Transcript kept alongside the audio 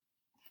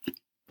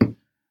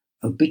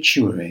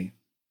Obituary.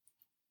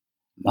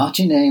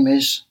 Martin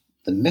Amis,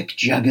 the Mick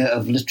Jagger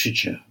of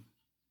literature.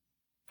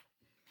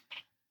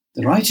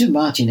 The writer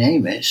Martin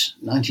Amis,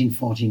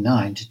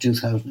 1949 to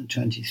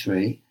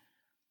 2023,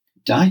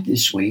 died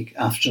this week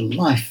after a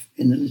life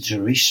in the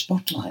literary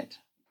spotlight.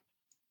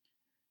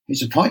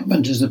 His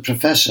appointment as a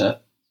professor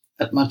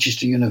at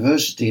Manchester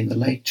University in the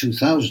late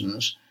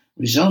 2000s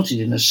resulted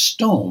in a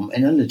storm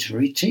in a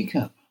literary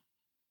teacup.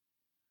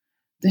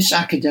 This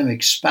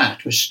academic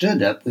spat was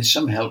stirred up with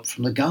some help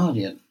from The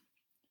Guardian.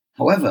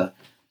 However,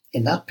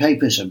 in that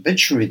paper's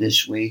obituary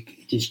this week,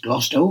 it is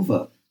glossed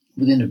over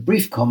within a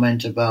brief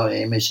comment about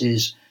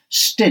Amis's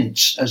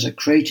stints as a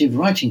creative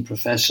writing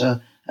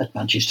professor at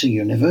Manchester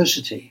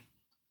University.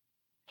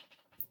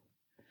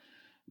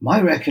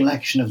 My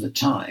recollection of the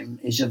time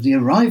is of the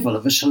arrival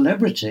of a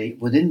celebrity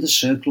within the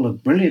circle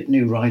of brilliant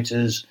new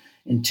writers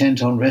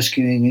intent on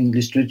rescuing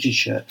English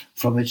literature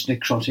from its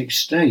necrotic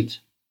state.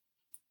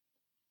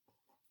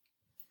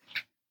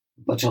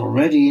 But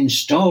already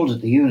installed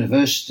at the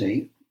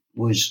university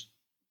was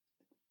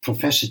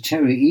Professor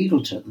Terry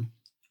Eagleton,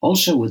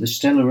 also with a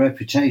stellar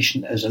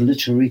reputation as a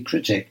literary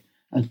critic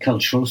and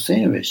cultural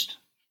theorist.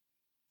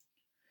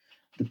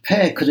 The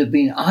pair could have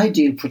been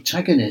ideal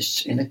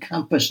protagonists in a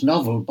campus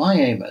novel by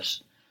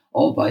Amis,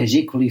 or by his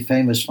equally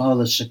famous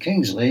father Sir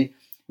Kingsley,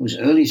 whose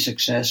early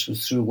success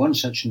was through one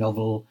such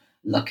novel,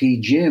 Lucky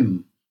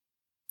Jim.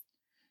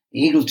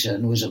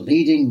 Eagleton was a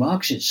leading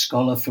Marxist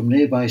scholar from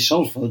nearby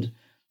Salford,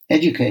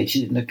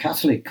 educated in a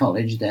Catholic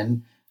college,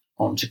 then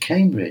on to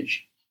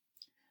Cambridge.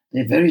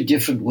 Their very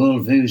different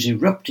worldviews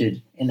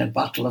erupted in a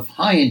battle of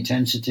high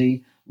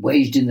intensity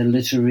waged in the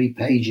literary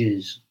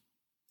pages.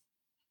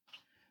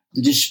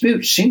 The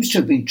dispute seems to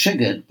have been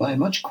triggered by a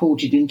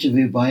much-quoted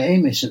interview by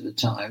Amis at the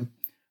time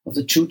of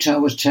the Two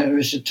Towers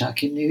terrorist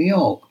attack in New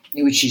York,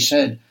 in which he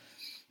said,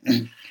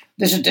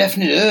 "There's a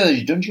definite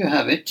urge, don't you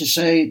have it, to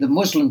say the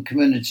Muslim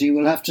community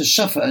will have to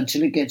suffer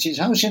until it gets its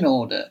house in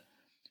order.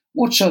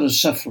 What sort of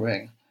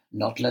suffering?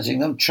 Not letting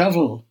them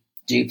travel,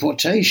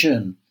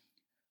 deportation.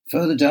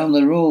 Further down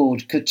the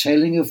road,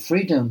 curtailing of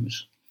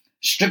freedoms,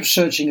 strip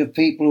searching of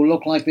people who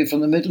look like they're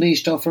from the Middle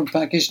East or from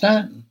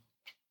Pakistan."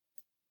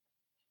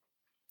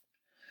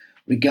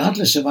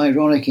 Regardless of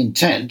ironic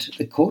intent,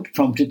 the quote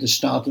prompted the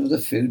start of the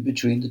feud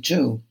between the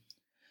two,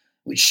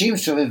 which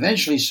seems to have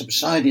eventually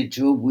subsided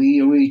to a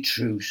weary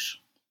truce.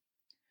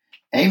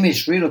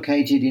 Amis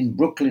relocated in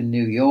Brooklyn,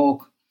 New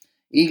York.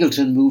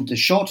 Eagleton moved a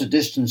shorter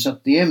distance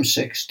up the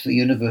M6 to the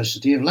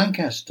University of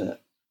Lancaster.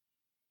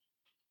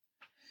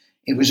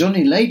 It was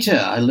only later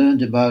I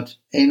learned about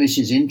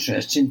Amis's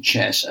interests in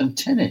chess and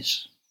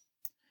tennis.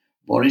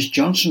 Boris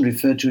Johnson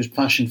referred to his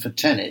passion for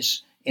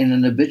tennis in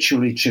an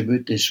obituary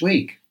tribute this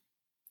week.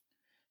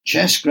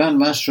 Chess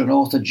grandmaster and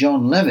author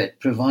John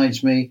Levitt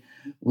provides me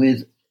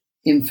with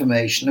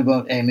information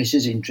about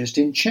Amis's interest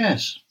in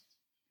chess.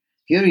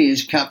 Here he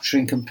is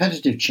capturing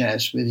competitive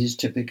chess with his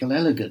typical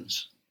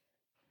elegance.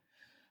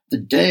 "The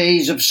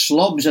days of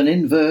slobs and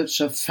inverts,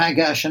 of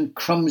fagash and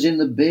crumbs in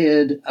the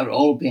beard are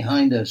all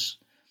behind us.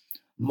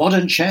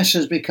 Modern chess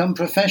has become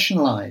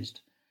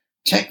professionalised,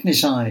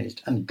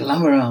 technicised and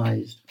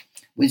glamourised,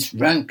 with its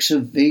ranks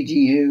of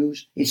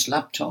VGUs, its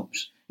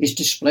laptops, its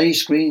display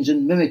screens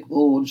and mimic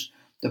boards.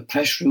 The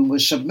press room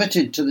was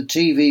submitted to the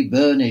TV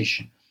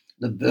burnish,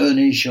 the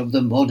burnish of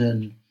the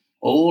modern.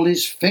 All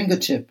is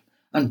fingertip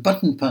and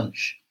button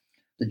punch.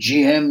 The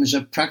GMs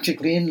are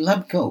practically in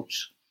lab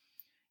coats.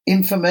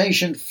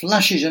 Information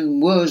flashes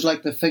and whirs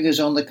like the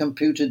figures on the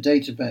computer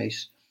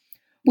database.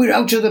 We're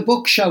out of the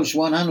book, shouts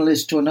one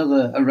analyst to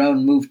another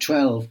around move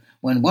 12,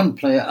 when one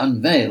player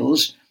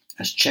unveils,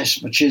 as chess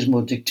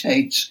machismo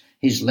dictates,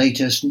 his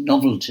latest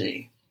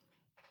novelty."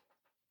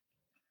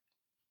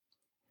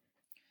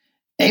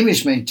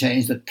 Amis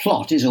maintains that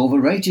plot is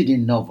overrated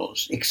in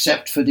novels,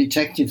 except for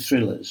detective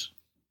thrillers.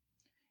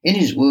 In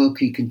his work,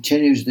 he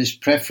continues this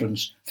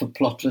preference for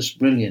plotless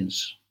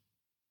brilliance.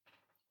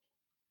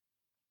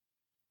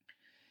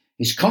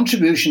 His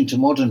contribution to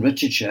modern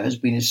literature has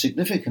been a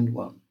significant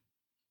one.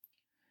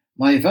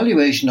 My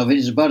evaluation of it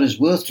is about as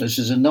worthless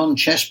as a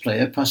non-chess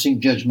player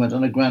passing judgment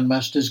on a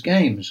grandmaster's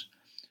games,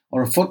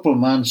 or a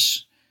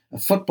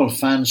football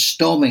fan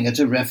storming at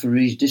a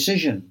referee's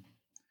decision.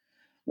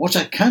 What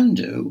I can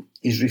do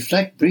is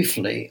reflect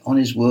briefly on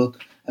his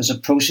work as a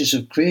process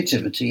of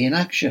creativity in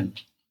action.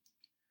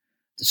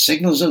 The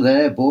signals are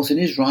there both in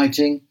his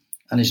writing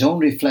and his own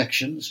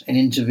reflections in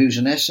interviews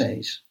and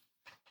essays.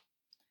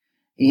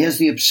 He has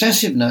the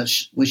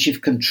obsessiveness which, if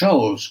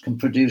controlled, can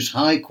produce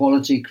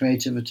high-quality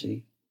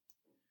creativity.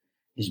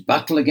 His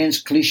battle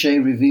against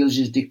cliché reveals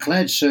his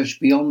declared search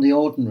beyond the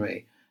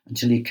ordinary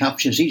until he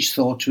captures each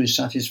thought to his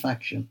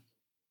satisfaction.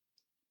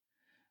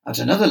 At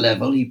another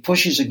level, he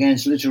pushes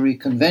against literary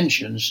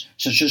conventions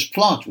such as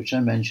plot, which I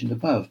mentioned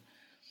above.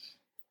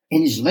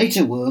 In his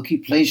later work, he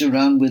plays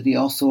around with the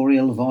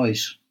authorial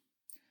voice.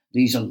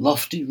 These are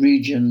lofty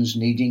regions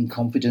needing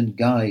competent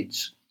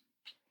guides.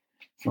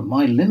 From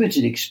my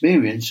limited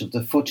experience of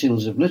the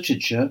foothills of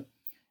literature,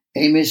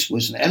 Amis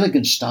was an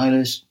elegant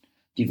stylist,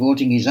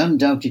 devoting his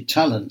undoubted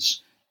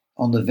talents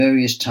on the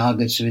various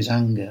targets of his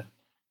anger.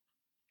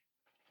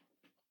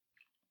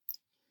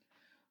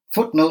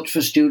 Footnote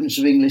for students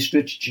of English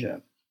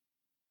literature.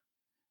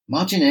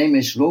 Martin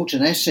Amis wrote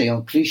an essay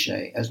on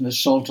cliché as an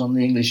assault on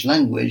the English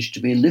language to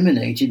be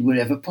eliminated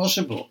wherever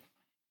possible.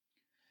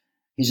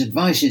 His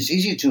advice is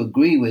easy to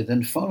agree with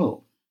and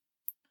follow.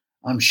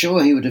 I'm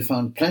sure he would have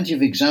found plenty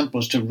of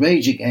examples to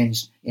rage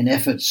against in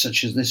efforts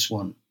such as this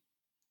one.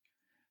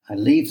 I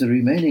leave the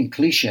remaining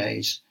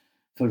clichés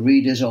for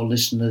readers or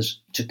listeners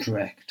to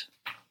correct.